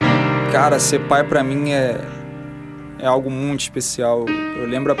Cara, ser pai pra mim é algo muito especial. Eu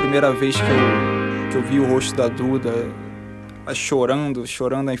lembro a primeira vez que eu vi o rosto da Duda, ela chorando,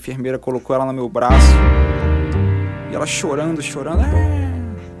 a enfermeira colocou ela no meu braço. E ela chorando.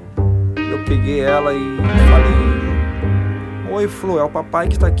 Eu peguei ela e falei: "Oi, Flo, é o papai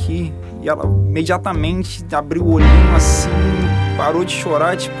que tá aqui." E ela imediatamente abriu o olhinho assim, parou de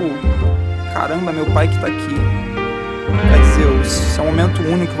chorar, tipo, caramba, meu pai que tá aqui. Quer dizer, isso é um momento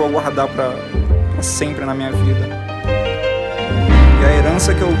único que eu vou guardar pra sempre na minha vida. E a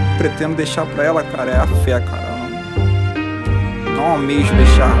herança que eu pretendo deixar pra ela, cara, é a fé, cara. Eu não almejo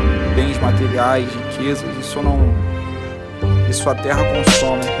deixar bens materiais, riquezas, isso a terra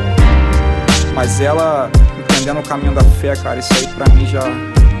consome. Mas ela, entendendo o caminho da fé, cara, isso aí pra mim já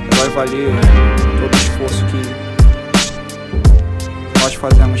vai valer todo o esforço que nós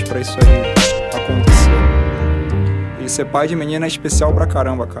fazemos pra isso aí acontecer. E ser pai de menina é especial pra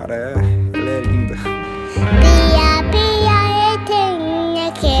caramba, cara. Ela é linda.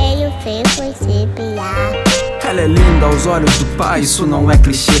 Eterna, quero ver você brilhar. Ela é linda aos olhos do pai, isso não é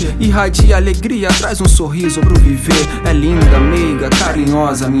clichê. Irradia alegria, traz um sorriso pro viver. É linda, meiga,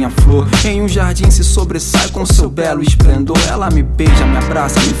 carinhosa, minha flor. Em um jardim se sobressai com seu belo esplendor. Ela me beija, me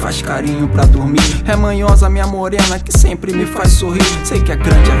abraça, me faz carinho pra dormir. É manhosa, minha morena, que sempre me faz sorrir. Sei que é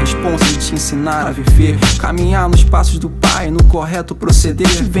grande a responsa de te ensinar a viver, caminhar nos passos do pai, no correto proceder.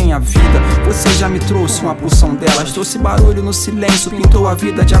 Que vem a vida, você já me trouxe uma porção delas. Trouxe barulho no silêncio, pintou a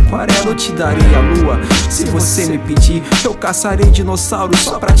vida de aquarela. Eu te darei a lua, se você me pedir, eu caçarei dinossauros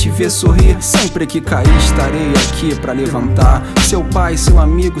só pra te ver sorrir. Sempre que cair estarei aqui pra levantar. Seu pai, seu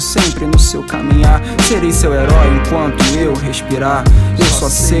amigo, sempre no seu caminhar. Serei seu herói enquanto eu respirar. Eu só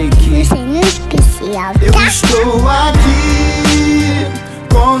sei que Você é especial, eu tá? estou aqui,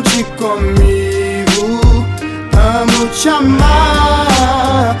 conte comigo. Amo te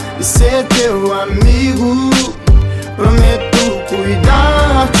amar e ser teu amigo. Prometo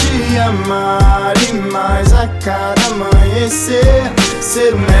cuidar, te amar e mais a cada amanhecer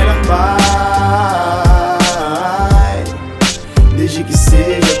ser o melhor pai, desde que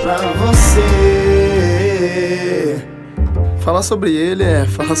seja pra você. Falar sobre ele é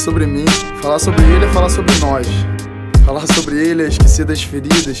falar sobre mim. Falar sobre ele é falar sobre nós. Falar sobre ele é esquecer das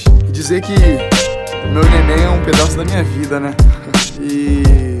feridas e dizer que meu neném é um pedaço da minha vida, né?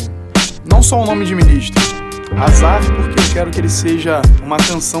 E não só o nome de ministro, Azaf, porque eu quero que ele seja uma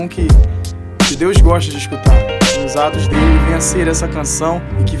canção que Deus gosta de escutar. Que os atos dele venham a ser essa canção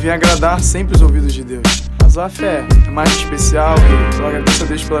e que venha agradar sempre os ouvidos de Deus. Azaf é mais especial e eu agradeço a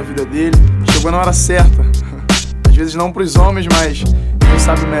Deus pela vida dele. Chegou na hora certa. Às vezes não pros homens, mas Deus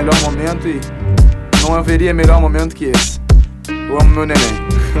sabe o melhor momento e não haveria melhor momento que esse. Eu amo meu neném.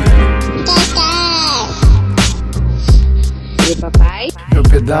 E papai? Meu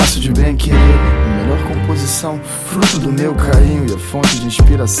pedaço de bem-querer, a melhor composição, fruto do meu carinho e a fonte de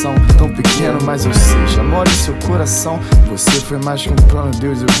inspiração. Tão pequeno, mas eu sei, já mora em seu coração. Você foi mais que um plano,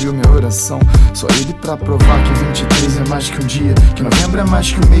 Deus ouviu minha oração. Só ele pra provar que 23 é mais que um dia, que novembro é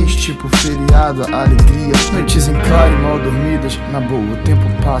mais que um mês, tipo feriado, a alegria. Noites em claro e mal dormidas, na boa, o tempo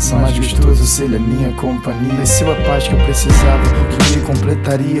passa, mais gostoso se ele é minha companhia. Desceu a paz que eu precisava, que me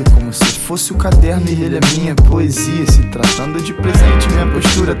completaria, como se fosse o caderno e ele é minha poesia. Se tratando de presente, minha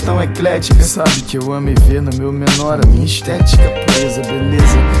postura tão eclética. Sabe que eu amo e ver no meu menor a minha estética. Pureza,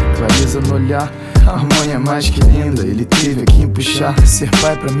 beleza, clareza no olhar, a harmonia mais que linda, ele teve aqui em puxar. Ser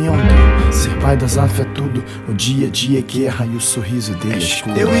pai pra mim é um dom, ser pai das Azaf é tudo. O dia a dia é guerra e o sorriso dele é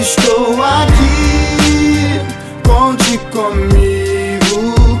escuro. Eu estou aqui, conte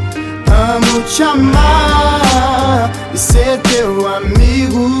comigo. Amo te amar e ser teu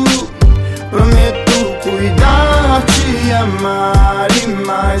amigo. Prometo cuidar, te amar e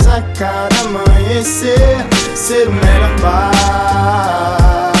mais a cada amanhecer ser o melhor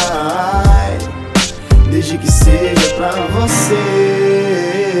pai, desde que seja pra você.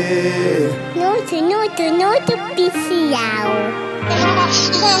 Nuto oficial.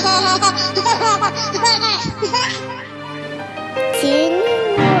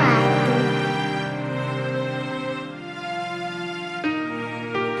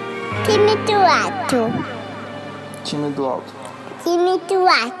 Time do ato. Time do alto. Time do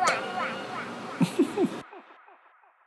ato.